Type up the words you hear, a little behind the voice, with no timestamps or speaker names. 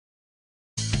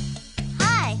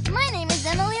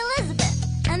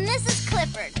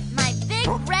Clifford, my big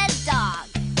red dog.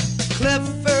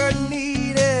 Clifford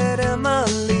needed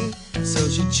Emily, so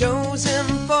she chose him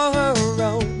for her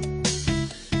own.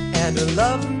 And her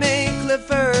love made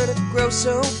Clifford grow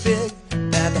so big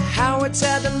that the Howards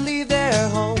had to leave their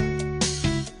home.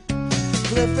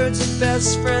 Clifford's the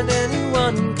best friend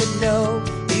anyone could know.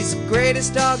 He's the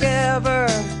greatest dog ever,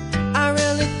 I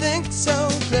really think so.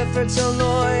 Clifford's so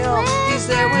loyal, he's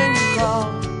there when you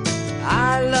call.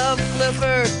 I love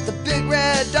Clifford, the big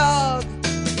red dog.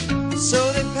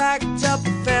 So they packed up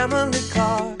a family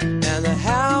car, and the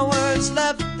Howards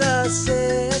left the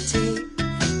city.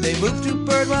 They moved to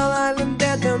Birdwell Island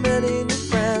and their many new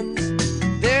friends,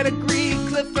 there to greet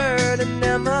Clifford and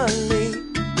Emily.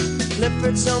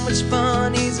 Clifford's so much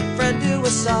fun, he's a friend to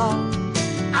us all.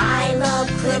 I love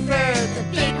Clifford, the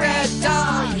big red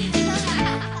dog.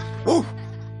 Woo!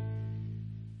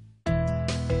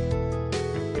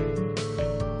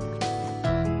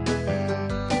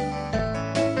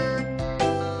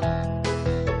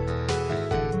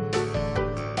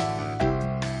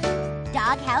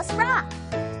 Doghouse Rock.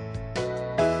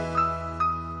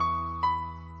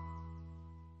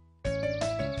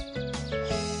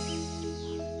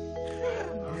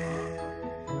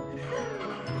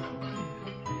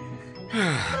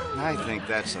 I think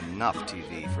that's enough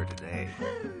TV for today.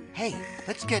 Hey,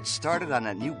 let's get started on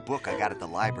that new book I got at the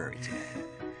library today.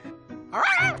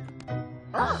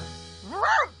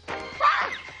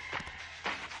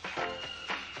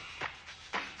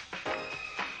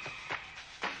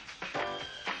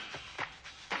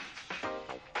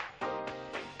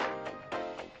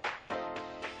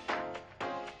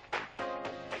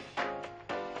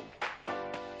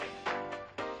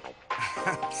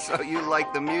 So you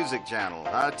like the music channel,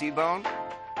 huh, T-Bone?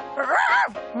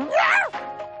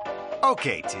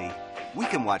 Okay, T. We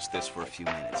can watch this for a few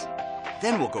minutes.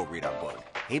 Then we'll go read our book.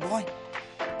 Hey, boy?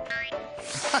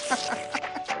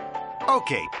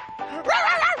 Okay.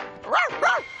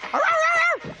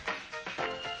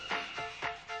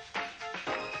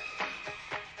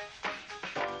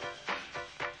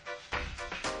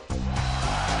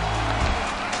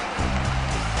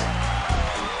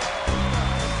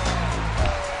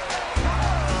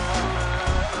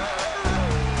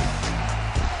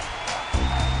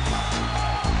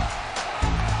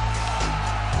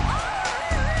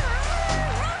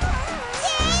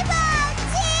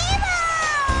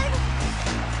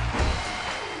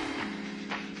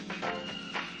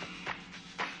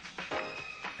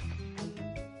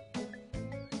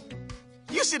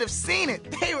 You should have seen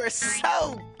it. They were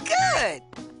so good.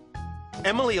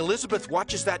 Emily Elizabeth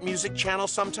watches that music channel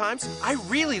sometimes. I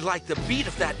really like the beat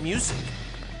of that music.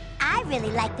 I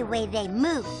really like the way they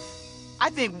move. I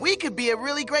think we could be a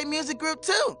really great music group,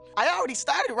 too. I already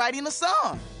started writing a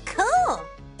song. Cool.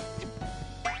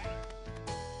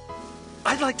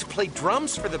 I'd like to play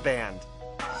drums for the band.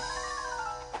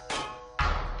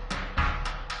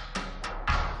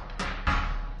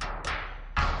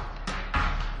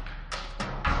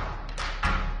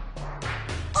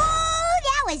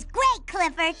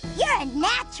 Clifford, you're a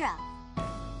natural.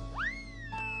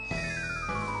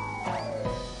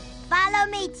 Follow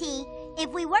me, T.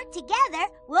 If we work together,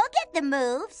 we'll get the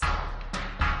moves.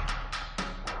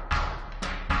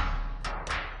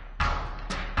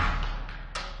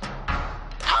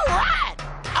 All right.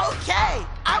 Okay.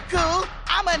 I'm cool.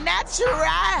 I'm a natural.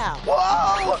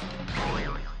 Whoa.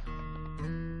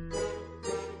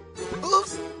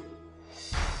 Oops.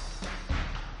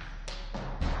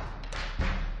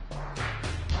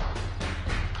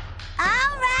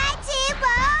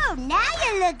 Now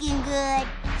you're looking good.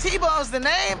 T-Bone's the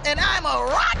name, and I'm a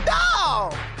rock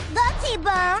dog. Go T-Bone,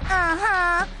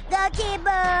 uh-huh. Go T-Bone,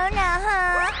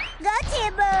 uh-huh. Go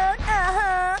T-Bone,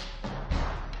 uh-huh.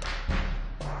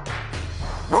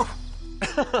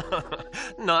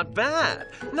 Not bad.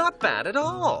 Not bad at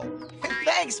all.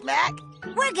 Thanks, Mac.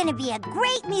 We're gonna be a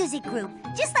great music group,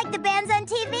 just like the bands on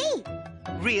TV.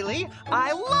 Really?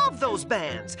 I love those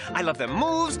bands. I love their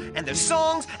moves and their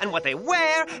songs and what they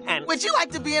wear and... Would you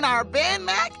like to be in our band,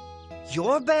 Mac?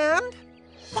 Your band?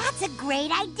 That's a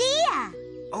great idea.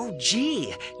 Oh,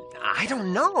 gee. I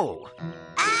don't know.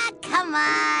 Ah, come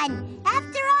on.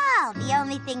 After all, the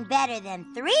only thing better than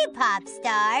 3 pop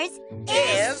stars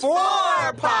is 4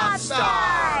 pop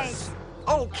stars.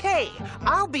 Okay,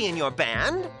 I'll be in your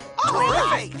band. All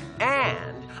right.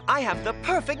 And I have the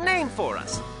perfect name for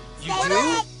us. You Say do?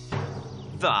 it.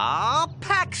 The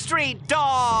Pack Street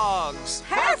Dogs.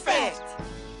 Perfect.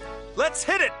 Let's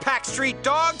hit it, Pack Street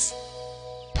Dogs.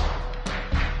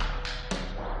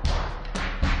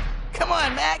 Come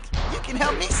on, Mac. You can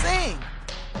help me sing.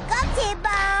 Go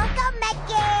T-Bone, go make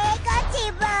it. Go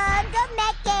T-Bone, go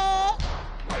make it.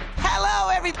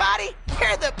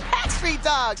 Street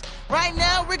Dogs. Right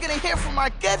now, we're gonna hear from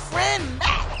our good friend,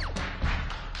 Mac.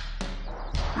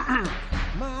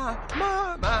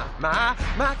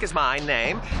 Mac is my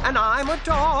name, and I'm a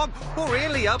dog who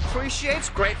really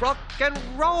appreciates great rock and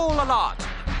roll a lot.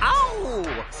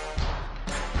 Ow!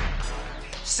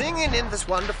 Singing in this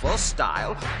wonderful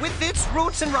style, with its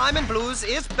roots in rhyme and blues,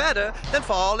 is better than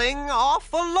falling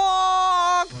off a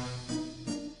log.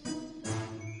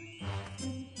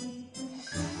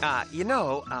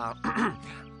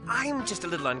 I'm just a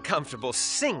little uncomfortable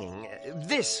singing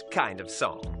this kind of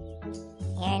song.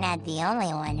 You're not the only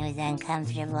one who's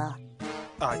uncomfortable.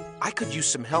 I could use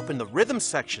some help in the rhythm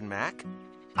section, Mac.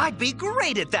 I'd be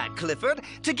great at that, Clifford.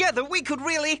 Together we could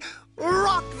really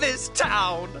rock this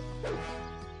town.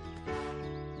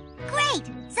 Great!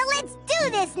 So let's do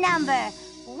this number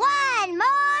one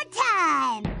more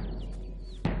time.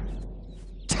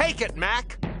 Take it,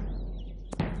 Mac.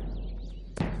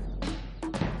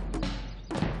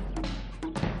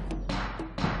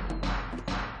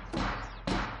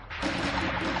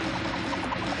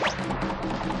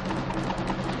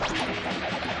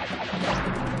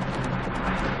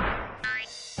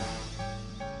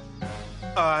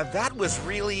 That was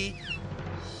really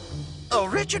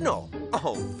original.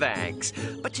 Oh, thanks.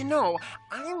 But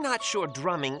I'm not sure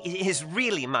drumming is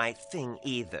really my thing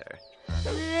either.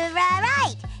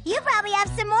 Right. You probably have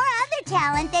some more other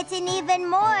talent that's an even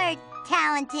more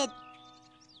talented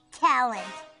talent.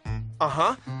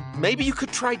 Uh-huh. Maybe you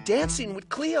could try dancing with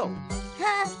Cleo.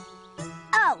 Huh?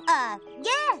 Oh,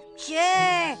 yeah,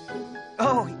 sure.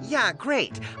 Oh, yeah,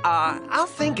 great. I'll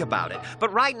think about it.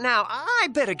 But right now, I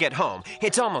better get home.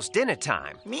 It's almost dinner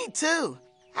time. Me too.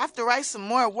 I have to write some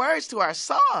more words to our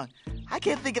song. I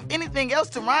can't think of anything else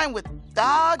to rhyme with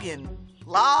dog and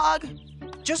log.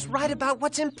 Just write about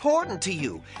what's important to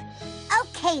you.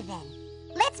 Okay, then.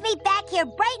 Let's meet back here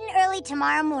bright and early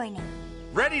tomorrow morning.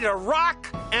 Ready to rock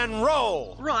and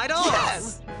roll. Right on.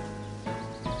 Yes!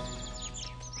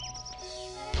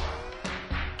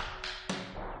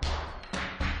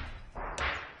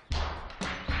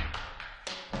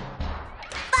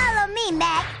 Follow me,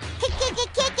 Mac. Kick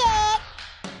it.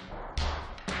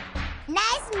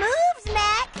 Nice moves,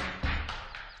 Mac.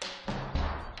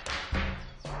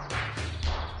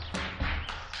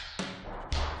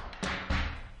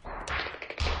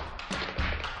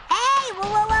 Hey,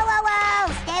 whoa.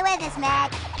 Stay with us,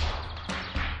 Mac.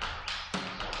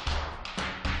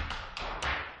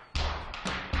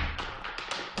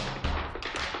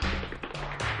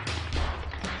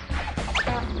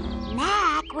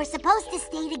 Mac, we're supposed to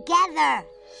stay together.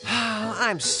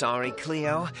 I'm sorry,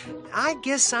 Cleo. I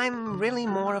guess I'm really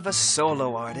more of a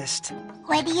solo artist.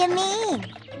 What do you mean?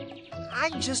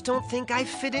 I just don't think I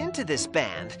fit into this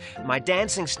band. My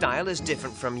dancing style is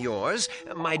different from yours.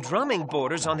 My drumming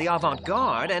borders on the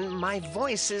avant-garde, and my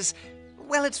voice is,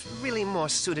 well, it's really more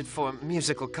suited for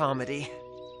musical comedy.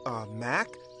 Mac,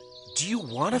 do you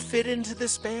want to fit into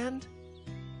this band?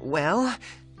 Well,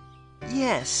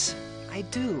 yes, I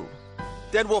do.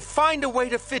 Then we'll find a way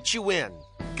to fit you in.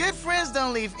 Good friends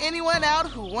don't leave anyone out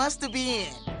who wants to be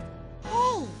in.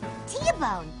 Hey,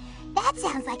 T-Bone, that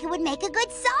sounds like it would make a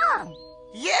good song.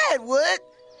 Yeah, it would.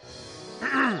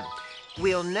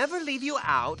 We'll never leave you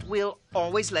out. We'll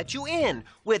always let you in.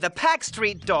 We're the Pack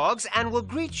Street Dogs, and we'll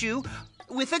greet you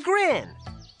with a grin.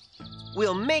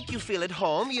 We'll make you feel at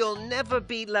home. You'll never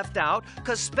be left out,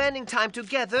 'cause spending time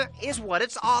together is what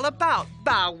it's all about.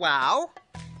 Bow wow.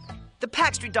 The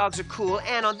Pack Street Dogs are cool,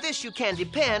 and on this you can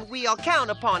depend. We all count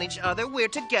upon each other. We're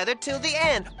together till the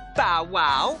end. Bow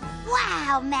wow.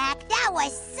 Wow, Mac, that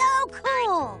was so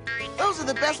cool. Those are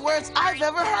the best words I've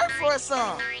ever heard for a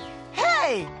song.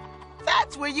 Hey,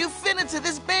 that's where you fit into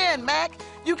this band, Mac.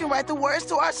 You can write the words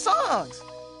to our songs.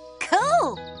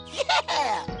 Cool.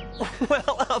 Yeah.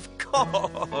 Well, of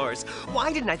course.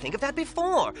 Why didn't I think of that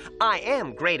before? I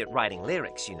am great at writing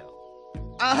lyrics, you know.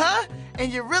 Uh-huh.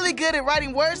 And you're really good at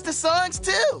writing words to songs,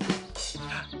 too.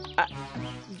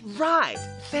 Right.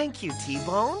 Thank you,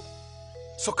 T-Bone.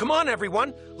 So come on,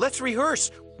 everyone. Let's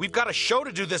rehearse. We've got a show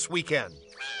to do this weekend.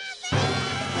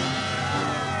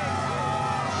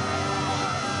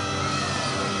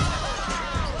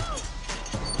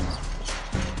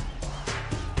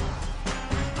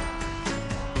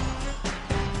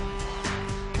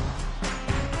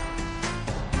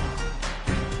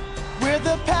 We're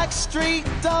the Pack Street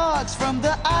Dogs from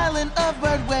the island of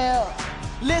Birdwell.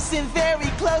 Listen very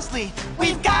closely.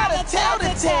 We've got a tale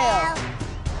to tell.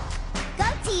 Go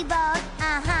T-Bone,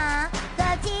 uh-huh.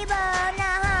 Go T-Bone,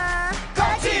 uh-huh. Go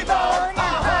T-Bone,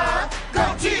 uh-huh.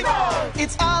 Go T-Bone.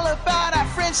 It's all about our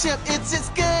friendship. It's as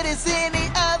good as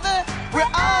any other. We're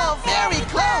all very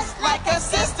close, like a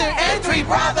sister and three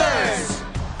brothers.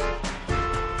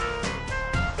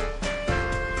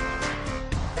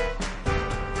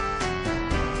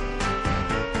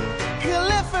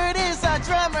 Clifford is our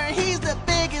drummer, he's the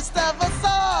biggest of us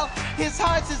all. His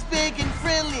heart's as big and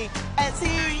friendly as he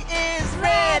is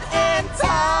red and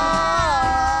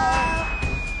tall.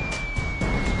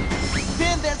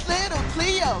 Then there's little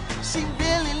Cleo, she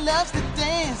really loves to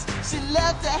dance. She'd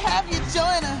love to have you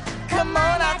join her. Come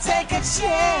on, I'll take a chance.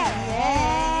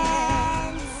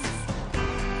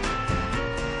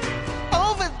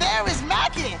 Over there is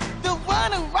Mackie, the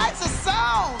one who writes the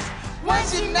songs.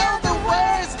 Once you know the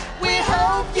words, we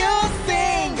hope you'll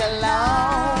sing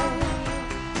along.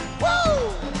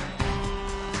 Woo!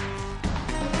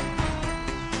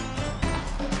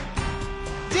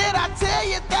 Did I tell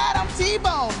you that I'm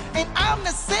T-Bone and I'm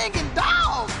the singing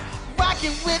dog?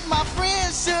 Rocking with my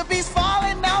friends, should be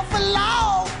falling off a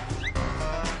log.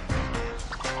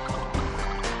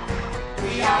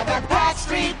 We are the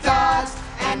Backstreet Dogs,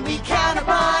 and we count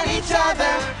upon each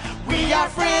other. We are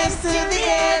friends to the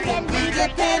end, and we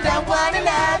depend on one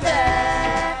another.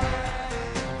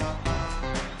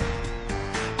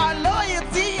 Our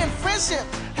loyalty and friendship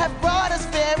have brought us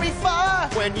very far.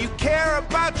 When you care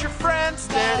about your friends,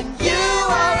 then You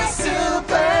are a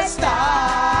superstar.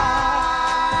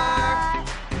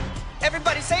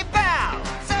 Everybody say bow.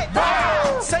 Say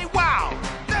wow! say wow.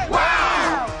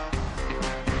 Wow!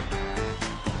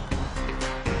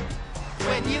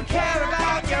 When you care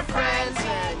about your friends,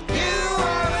 you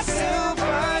are a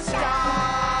superstar.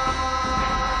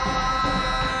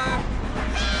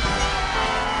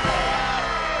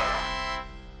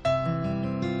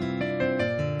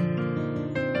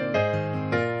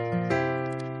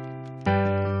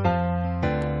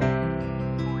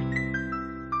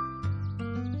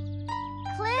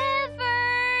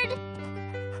 Clifford!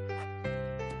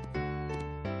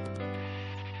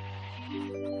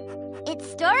 It's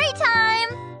story time!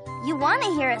 You want to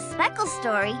hear a Speckle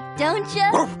story, don't you?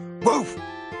 Woof, woof.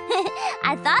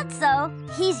 I thought so.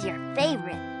 He's your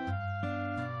favorite.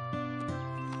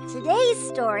 Today's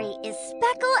story is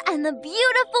Speckle and the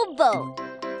Beautiful Boat.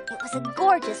 It was a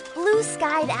gorgeous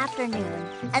blue-skied afternoon,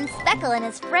 and Speckle and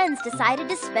his friends decided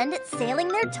to spend it sailing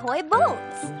their toy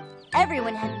boats.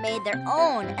 Everyone had made their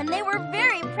own, and they were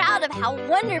very proud of how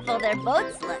wonderful their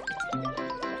boats looked.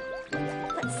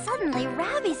 But suddenly,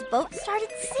 Ravi's boat started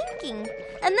sinking,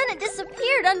 and then it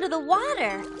disappeared under the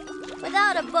water.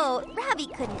 Without a boat, Ravi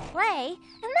couldn't play,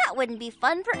 and that wouldn't be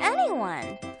fun for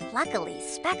anyone. Luckily,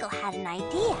 Speckle had an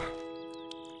idea.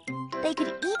 They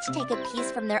could each take a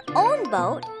piece from their own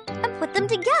boat and put them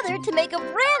together to make a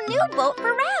brand new boat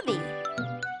for Ravi.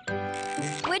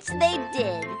 Which they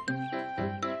did.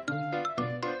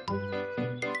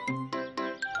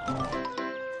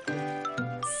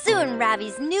 Soon,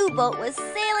 Ravi's new boat was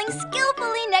sailing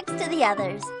skillfully next to the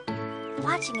others.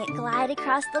 Watching it glide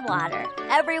across the water,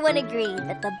 everyone agreed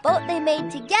that the boat they made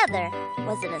together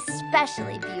was an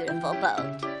especially beautiful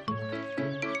boat.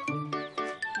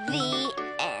 The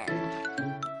end.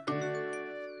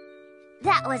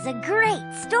 That was a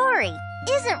great story.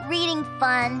 Isn't reading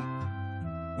fun?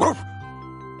 Woof.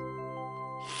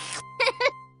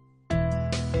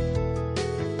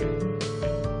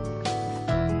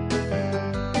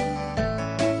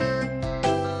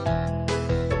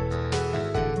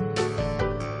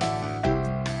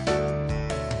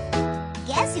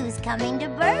 Guess who's coming to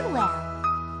Birdwell?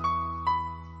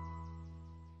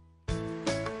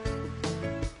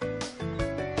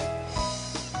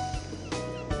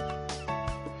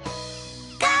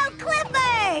 Go,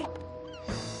 Clifford!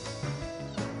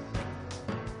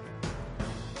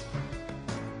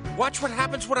 Watch what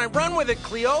happens when I run with it,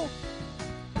 Cleo.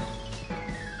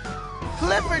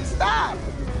 Clifford, stop!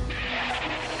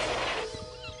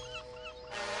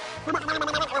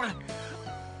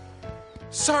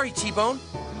 Sorry, T-Bone.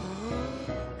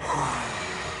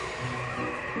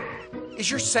 Is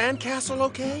your sandcastle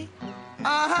okay?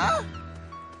 Uh-huh.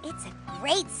 It's a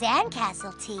great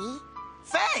sandcastle, T.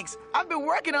 Thanks. I've been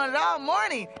working on it all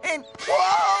morning, and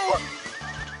whoa!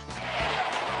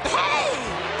 Hey!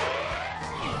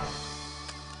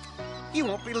 You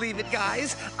won't believe it,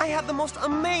 guys. I have the most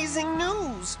amazing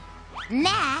news.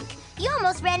 Mac, you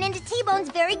almost ran into T-Bone's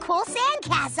very cool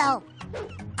sandcastle.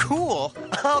 Cool?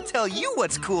 I'll tell you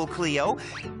what's cool, Cleo.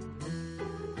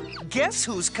 Guess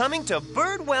who's coming to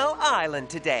Birdwell Island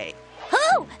today?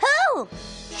 Who? Who?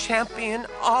 Champion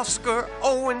Oscar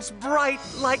Owens, bright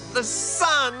like the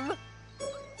sun.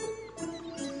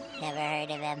 Never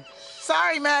heard of him.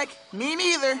 Sorry, Mac. Me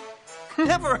neither.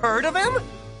 Never heard of him?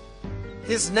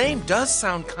 His name does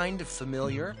sound kind of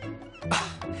familiar.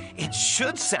 It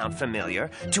should sound familiar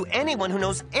to anyone who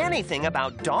knows anything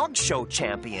about dog show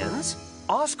champions.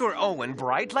 Oscar Owen,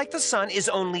 bright like the sun, is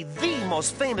only the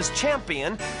most famous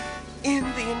champion in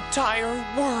the entire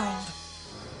world.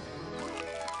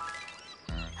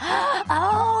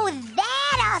 Oh,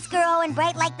 that Oscar Owen,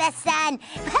 bright like the sun.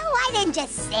 Well, I didn't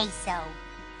just say so.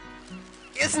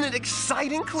 Isn't it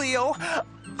exciting, Cleo?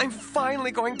 I'm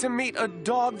finally going to meet a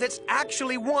dog that's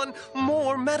actually won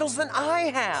more medals than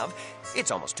I have.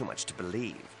 It's almost too much to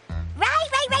believe. Right.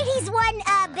 He's won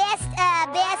best.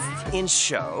 In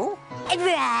show?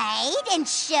 Right, in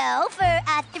show for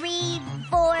 3,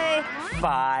 4,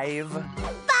 5. 5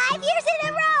 years in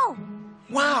a row.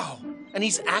 Wow! And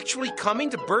he's actually coming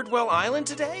to Birdwell Island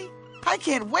today? I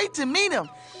can't wait to meet him.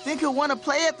 Think he'll want to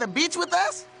play at the beach with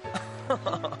us?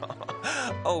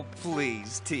 Oh,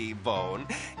 please, T-Bone.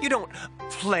 You don't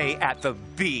play at the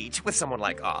beach with someone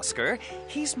like Oscar.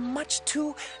 He's much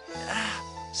too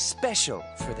special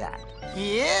for that.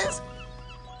 He is?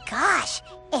 Gosh,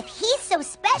 if he's so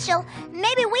special,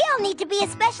 maybe we all need to be as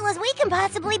special as we can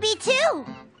possibly be, too.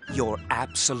 You're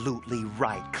absolutely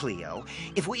right, Cleo.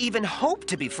 If we even hope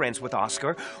to be friends with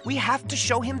Oscar, we have to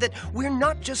show him that we're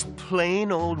not just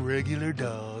plain old regular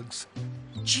dogs.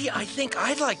 Gee, I think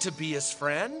I'd like to be his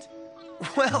friend.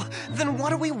 Well, then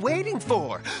what are we waiting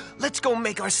for? Let's go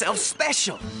make ourselves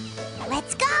special.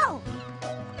 Let's go.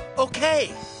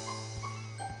 Okay.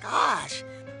 Gosh,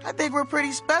 I think we're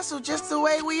pretty special just the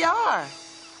way we are.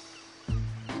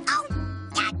 Ow!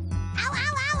 Ow!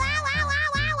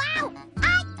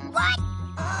 What?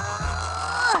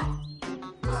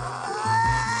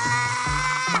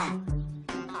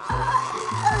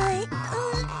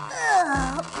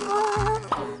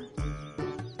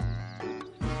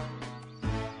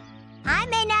 I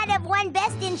may not have won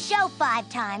Best in Show 5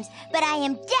 times, but I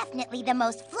am definitely the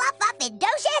most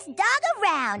fluff-up-and-docious dog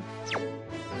around.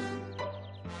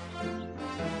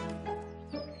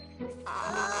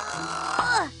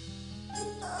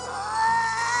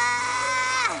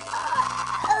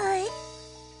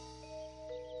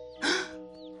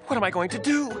 What am I going to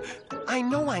do? I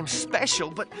know I'm special,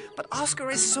 but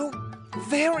Oscar is so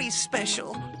very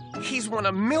special. He's won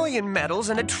 1 million medals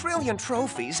and 1 trillion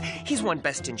trophies. He's won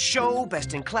Best in Show,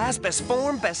 Best in Class, Best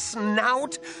Form, Best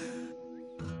Snout.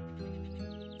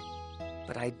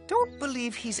 But I don't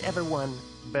believe he's ever won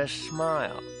Best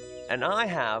Smile. And I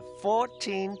have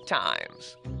 14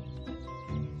 times.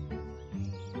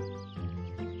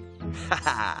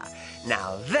 Ha!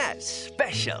 Now that's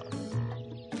special.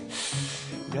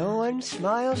 No one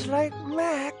smiles like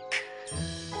Mac.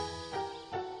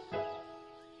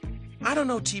 I don't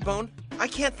know, T-Bone. I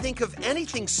can't think of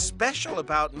anything special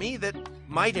about me that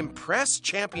might impress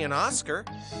Champion Oscar.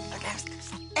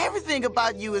 Everything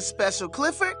about you is special,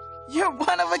 Clifford. You're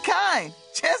one of a kind,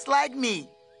 just like me.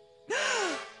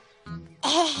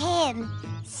 Ahem.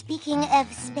 Speaking of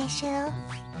special...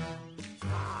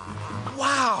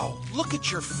 Wow, look at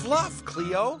your fluff,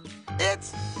 Cleo.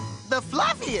 It's the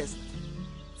fluffiest.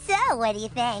 So, what do you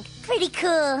think? Pretty cool,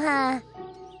 huh?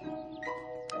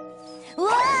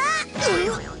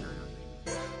 Whoa!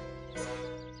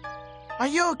 Are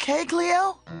you okay,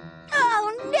 Cleo?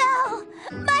 Oh,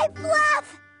 no! My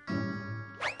fluff!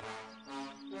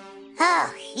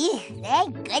 Oh, phew,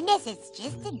 thank goodness it's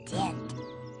just a dent.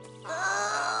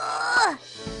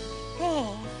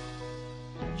 Hey.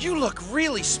 You look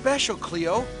really special,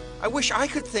 Cleo. I wish I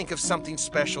could think of something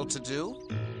special to do.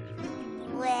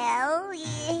 Well,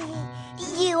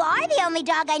 you are the only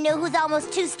dog I know who's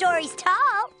almost 2 stories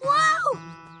tall. Whoa!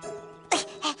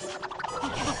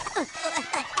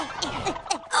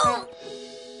 Oh.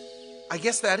 I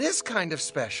guess that is kind of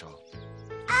special.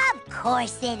 Of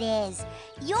course it is.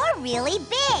 You're really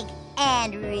big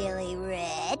and really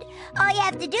red. All you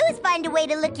have to do is find a way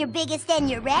to look your biggest and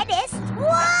your reddest.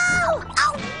 Whoa!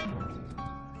 Oh!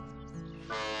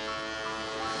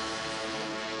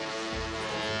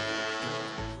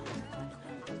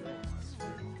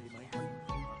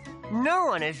 No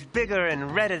one is bigger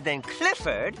and redder than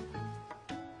Clifford.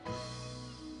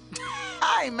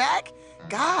 Hi, Mac.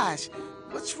 Gosh,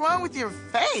 what's wrong with your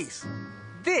face?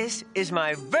 This is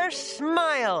my first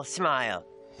smile.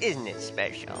 Isn't it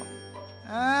special?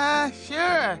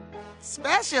 Sure.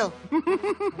 Special.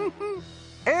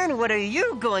 And what are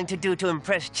you going to do to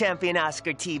impress Champion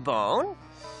Oscar T-Bone?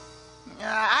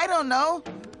 I don't know.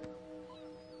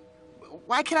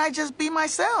 Why can't I just be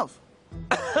myself?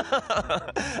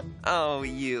 Oh,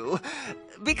 you.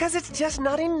 Because it's just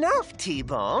not enough,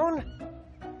 T-Bone.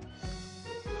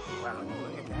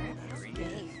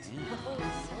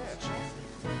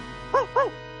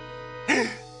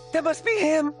 That must be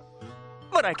him.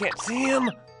 But I can't see him.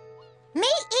 Me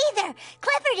either.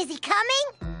 Clifford, is he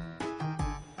coming?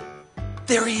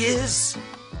 There he is.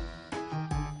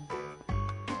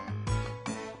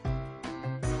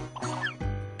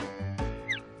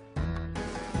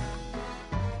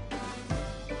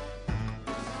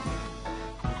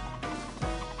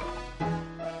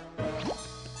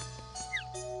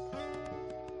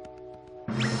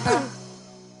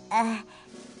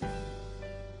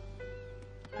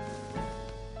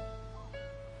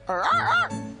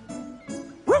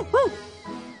 Woo, woo.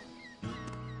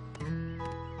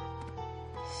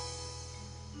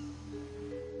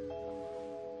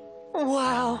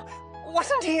 Wow,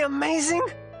 wasn't he amazing?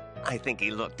 I think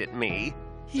he looked at me.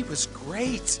 He was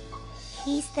great.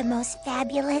 He's the most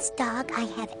fabulous dog I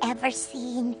have ever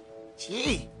seen.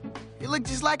 Gee, he looked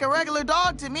just like a regular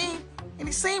dog to me, and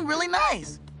he seemed really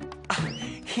nice.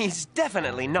 He's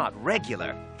definitely not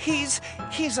regular. He's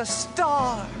a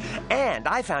star. And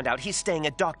I found out he's staying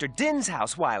at Dr. Din's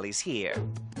house while he's here.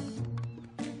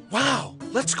 Wow,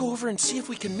 let's go over and see if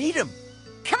we can meet him.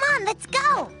 Come on, let's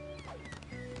go.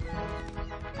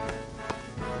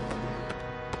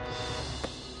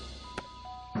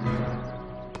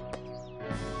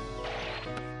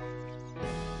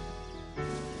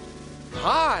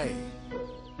 Hi.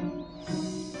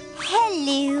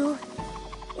 Hello.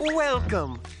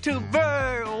 Welcome to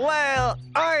Birdwell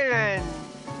Island.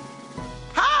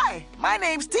 Hi, my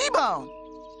name's T-Bone.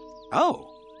 Oh,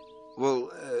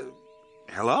 well,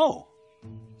 hello.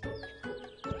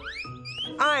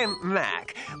 I'm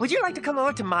Mac. Would you like to come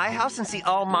over to my house and see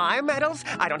all my medals?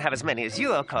 I don't have as many as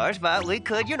you, of course, but we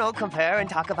could, compare and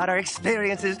talk about our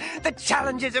experiences, the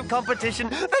challenges of competition,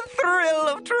 the thrill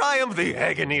of triumph, the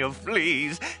agony of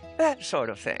fleas, that sort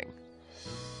of thing.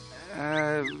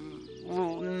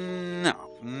 Well,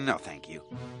 no, thank you.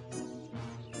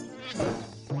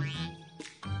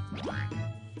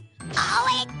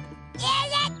 Oh,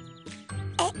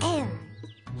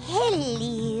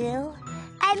 Hello.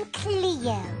 I'm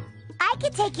Cleo. I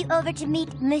could take you over to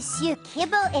meet Monsieur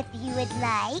Kibble if you would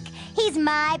like. He's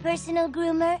my personal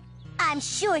groomer. I'm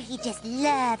sure he'd just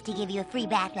love to give you a free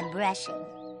bath and brushing.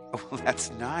 Well,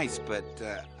 that's nice, but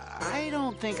I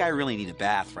don't think I really need a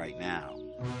bath right now.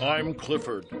 I'm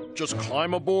Clifford. Just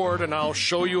climb aboard and I'll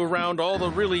show you around all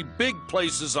the really big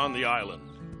places on the island.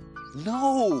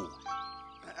 No!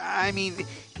 I mean,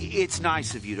 it's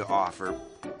nice of you to offer.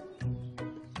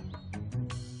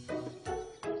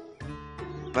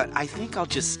 But I think I'll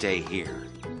just stay here.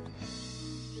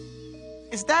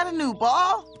 Is that a new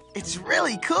ball? It's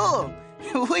really cool.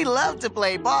 We love to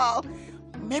play ball.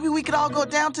 Maybe we could all go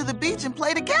down to the beach and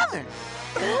play together.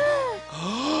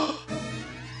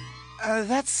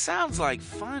 That sounds like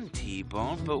fun,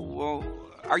 T-Bone, but, well,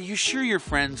 are you sure your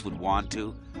friends would want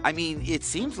to? I mean, it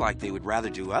seems like they would rather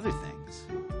do other things.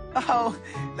 Oh,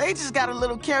 they just got a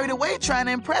little carried away trying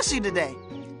to impress you today.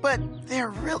 But they're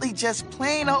really just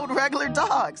plain old regular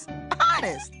dogs.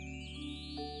 Honest.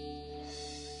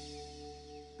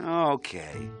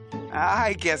 Okay.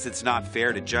 I guess it's not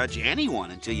fair to judge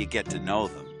anyone until you get to know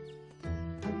them.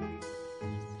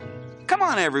 Come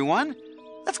on, everyone.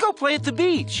 Let's go play at the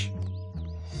beach.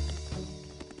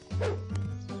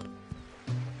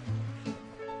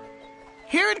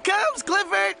 Here it comes,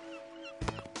 Clifford.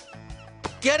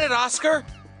 Get it, Oscar?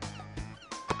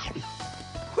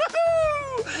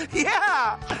 Woohoo!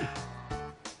 Yeah!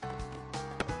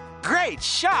 Great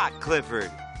shot,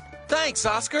 Clifford. Thanks,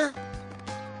 Oscar.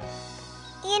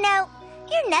 You know,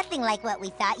 you're nothing like what we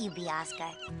thought you'd be, Oscar.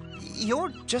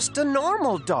 You're just a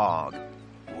normal dog.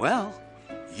 Well,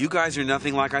 you guys are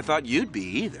nothing like I thought you'd be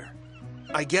either.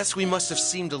 I guess we must have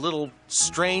seemed a little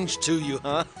strange to you,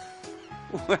 huh?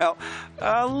 Well,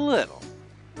 a little.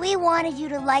 We wanted you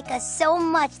to like us so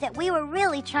much that we were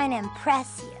really trying to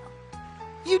impress you.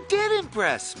 You did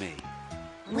impress me.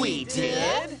 We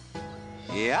did?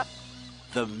 Yep.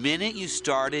 The minute you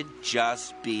started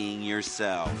just being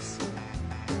yourselves.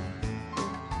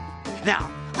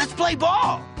 Now, let's play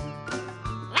ball.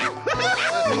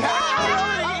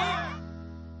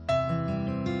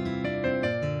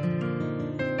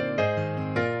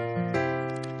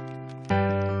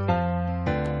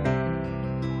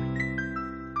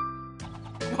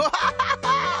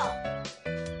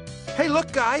 Hey,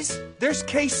 look, guys. There's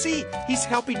KC. He's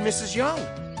helping Mrs. Young.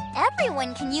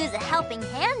 Everyone can use a helping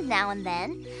hand now and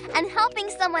then, and helping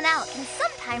someone out can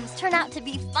sometimes turn out to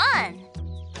be fun.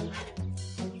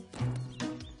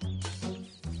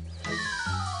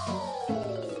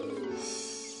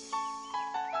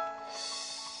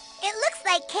 It looks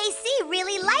like KC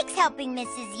really likes helping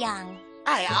Mrs. Young.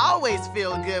 I always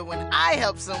feel good when I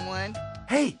help someone.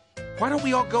 Hey, why don't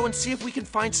we all go and see if we can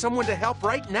find someone to help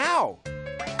right now?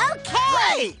 Okay!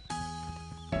 great!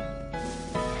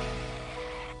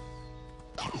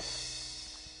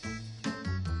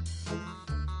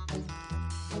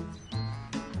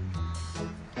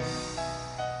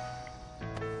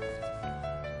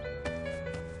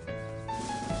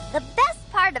 The best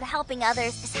part of helping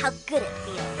others is how good it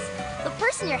feels. The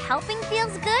person you're helping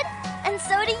feels good, and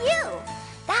so do you.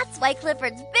 That's why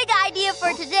Clifford's big idea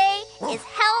for today is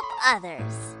help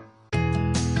others.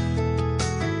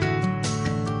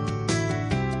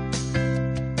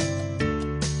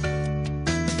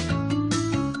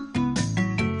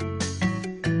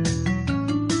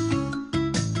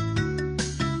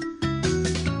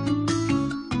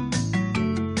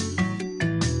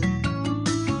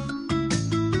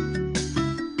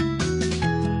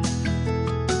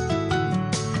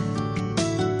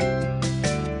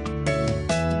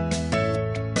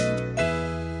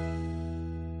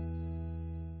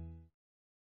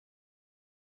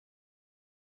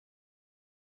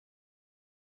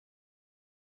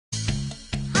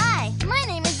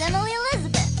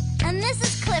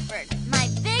 Clifford, my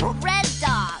big red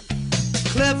dog.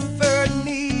 Clifford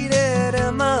needed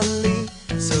Emily,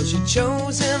 so she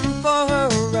chose him for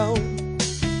her own.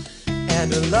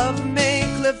 And her love made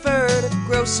Clifford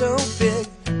grow so big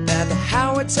that the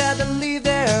Howards had to leave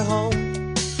their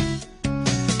home.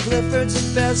 Clifford's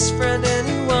the best friend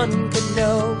anyone could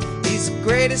know. He's the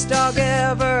greatest dog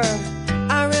ever,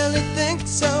 I really think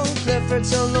so. Clifford's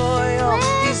so loyal,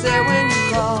 he's there when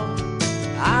you call.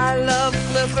 I love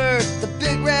Clifford, the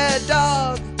big red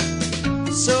dog.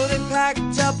 So they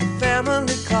packed up a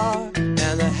family car,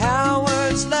 and the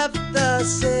Howards left the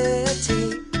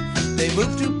city. They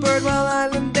moved to Birdwell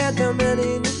Island and their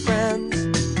many new friends,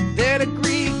 there to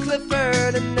greet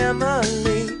Clifford and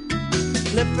Emily.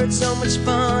 Clifford's so much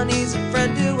fun, he's a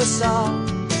friend to us all.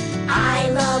 I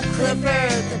love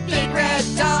Clifford, the big red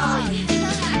dog.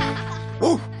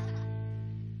 Woo!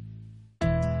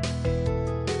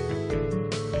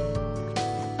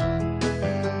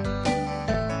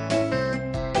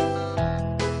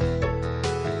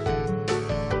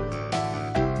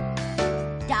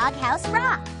 Doghouse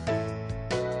Rock.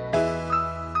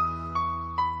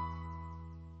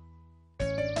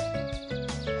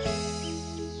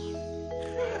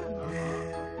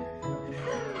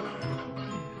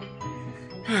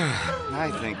 I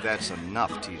think that's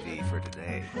enough TV for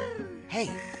today.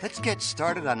 Hey, let's get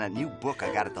started on that new book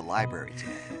I got at the library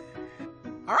today.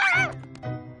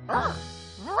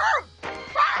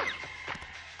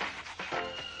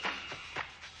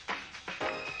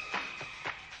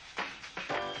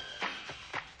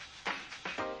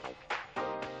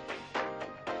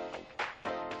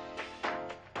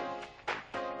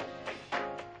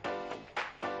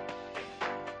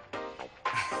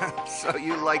 So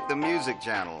you like the music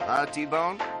channel, huh,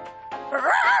 T-Bone?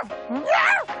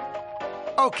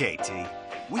 Okay, T.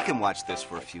 We can watch this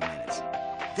for a few minutes.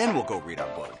 Then we'll go read our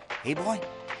book. Hey, boy?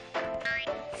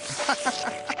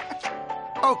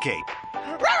 Okay.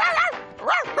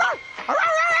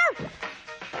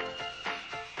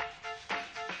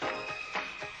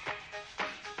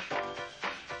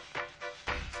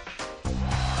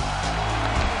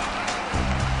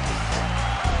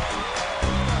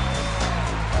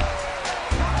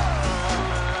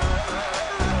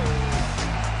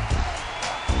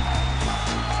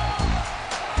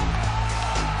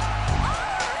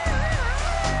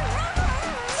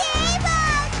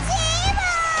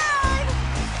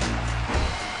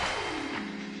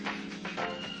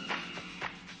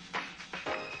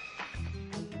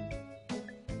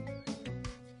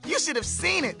 You should have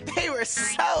seen it. They were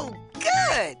so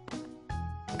good.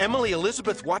 Emily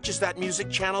Elizabeth watches that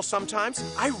music channel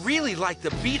sometimes. I really like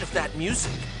the beat of that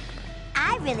music.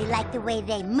 I really like the way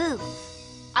they move.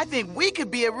 I think we could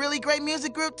be a really great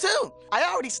music group, too. I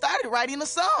already started writing a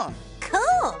song.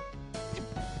 Cool.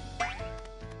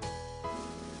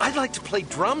 I'd like to play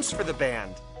drums for the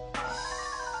band.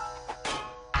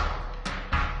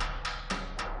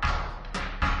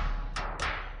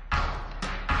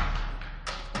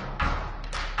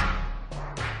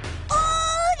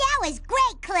 Oh, that was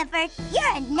great, Clifford.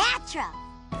 You're a natural.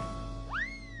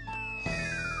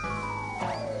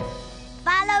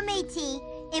 Follow me, T.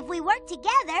 If we work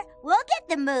together, we'll get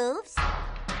the moves.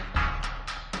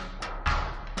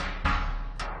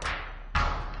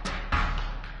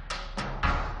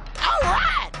 All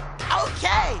right.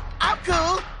 Okay. I'm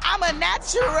cool. I'm a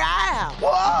natural.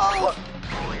 Whoa.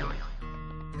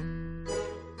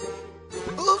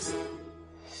 Oops.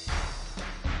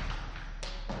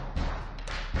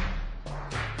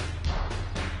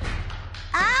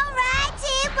 All right,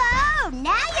 T-Bone.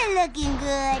 Now you're looking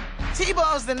good.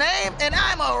 T-Bone's the name, and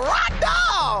I'm a rock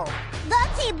dog. Go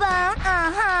T-Bone,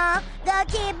 uh-huh. Go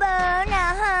T-Bone,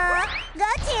 uh-huh. Go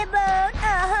T-Bone,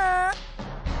 uh-huh.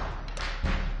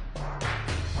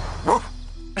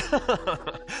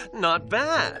 Not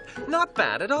bad. Not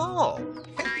bad at all.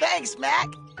 Thanks, Mac.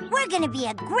 We're gonna be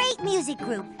a great music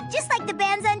group, just like the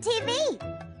bands on TV.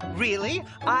 Really?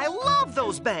 I love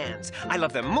those bands. I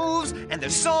love their moves and their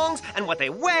songs and what they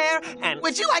wear and...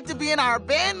 Would you like to be in our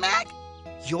band, Mac?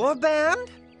 Your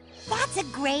band? That's a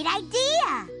great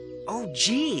idea. Oh,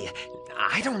 gee.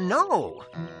 I don't know.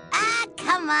 Ah,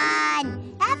 come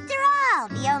on. After all,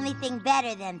 the only thing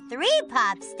better than 3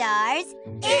 pop stars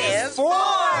is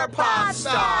 4 pop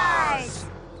stars.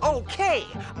 Okay,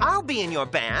 I'll be in your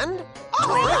band. All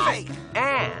right.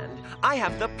 And I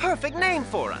have the perfect name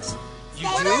for us. You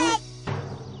do?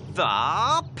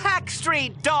 The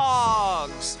Packstreet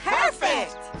Dogs.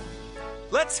 Perfect.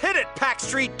 Let's hit it,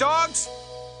 Packstreet Dogs!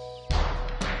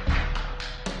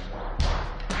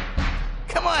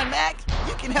 Come on, Mac.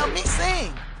 You can help me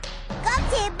sing. Go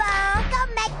T-Bone, go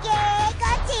Mickey.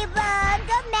 Go T-Bone,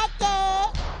 go Mickey.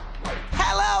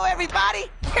 Hello, everybody.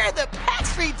 We're the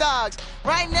Packstreet Dogs.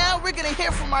 Right now, we're going to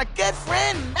hear from our good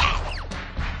friend, Mac.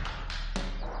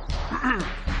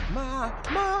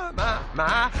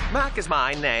 Mac is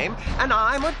my name, and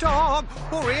I'm a dog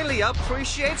who really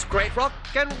appreciates great rock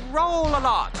and roll a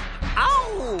lot.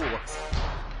 Ow!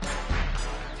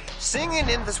 Singing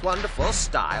in this wonderful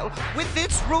style, with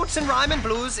its roots in rhyme and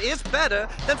blues, is better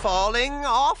than falling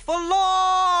off a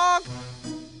log.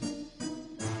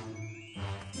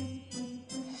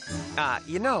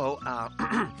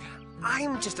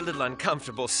 I'm just a little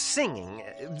uncomfortable singing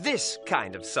this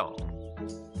kind of song.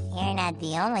 You're not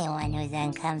the only one who's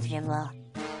uncomfortable.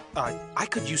 I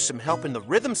could use some help in the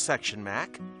rhythm section,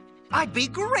 Mac. I'd be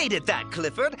great at that,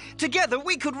 Clifford. Together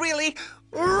we could really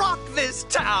rock this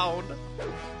town.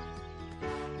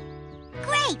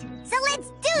 Great! So let's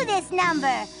do this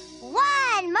number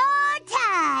one more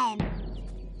time.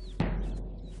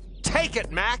 Take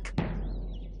it, Mac!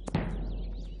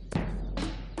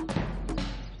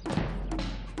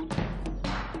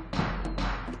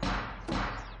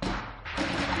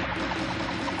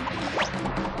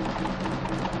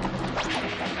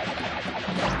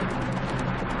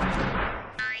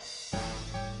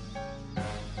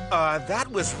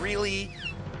 That was really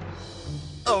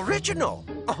original.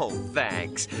 Oh,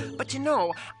 thanks. But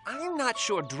I'm not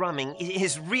sure drumming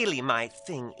is really my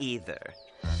thing either.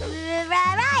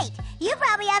 Right. You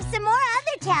probably have some more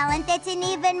other talent that's an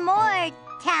even more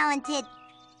talented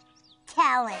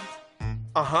talent.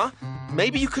 Uh-huh.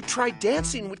 Maybe you could try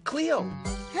dancing with Cleo.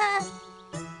 Huh?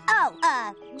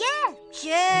 Oh, yeah,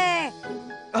 sure.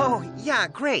 Oh, yeah,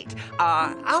 great.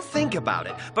 I'll think about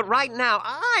it. But right now,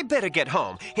 I better get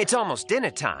home. It's almost dinner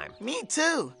time. Me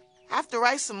too. I have to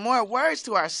write some more words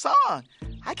to our song.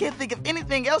 I can't think of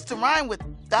anything else to rhyme with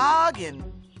dog and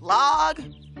log.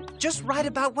 Just write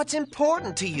about what's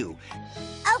important to you.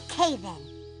 Okay, then.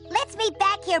 Let's meet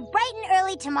back here bright and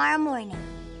early tomorrow morning.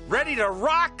 Ready to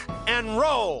rock and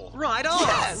roll. Right on.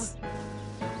 Yes.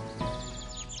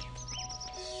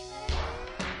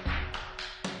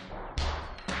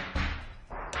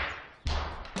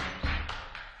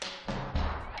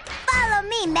 Follow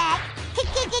me, Mac. Kick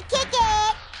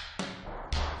it.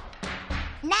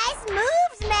 Nice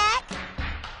moves, Mac.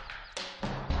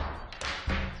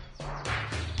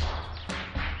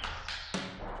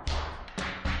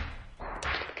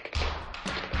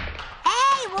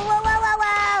 Hey,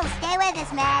 whoa. Stay with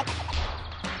us, Mac.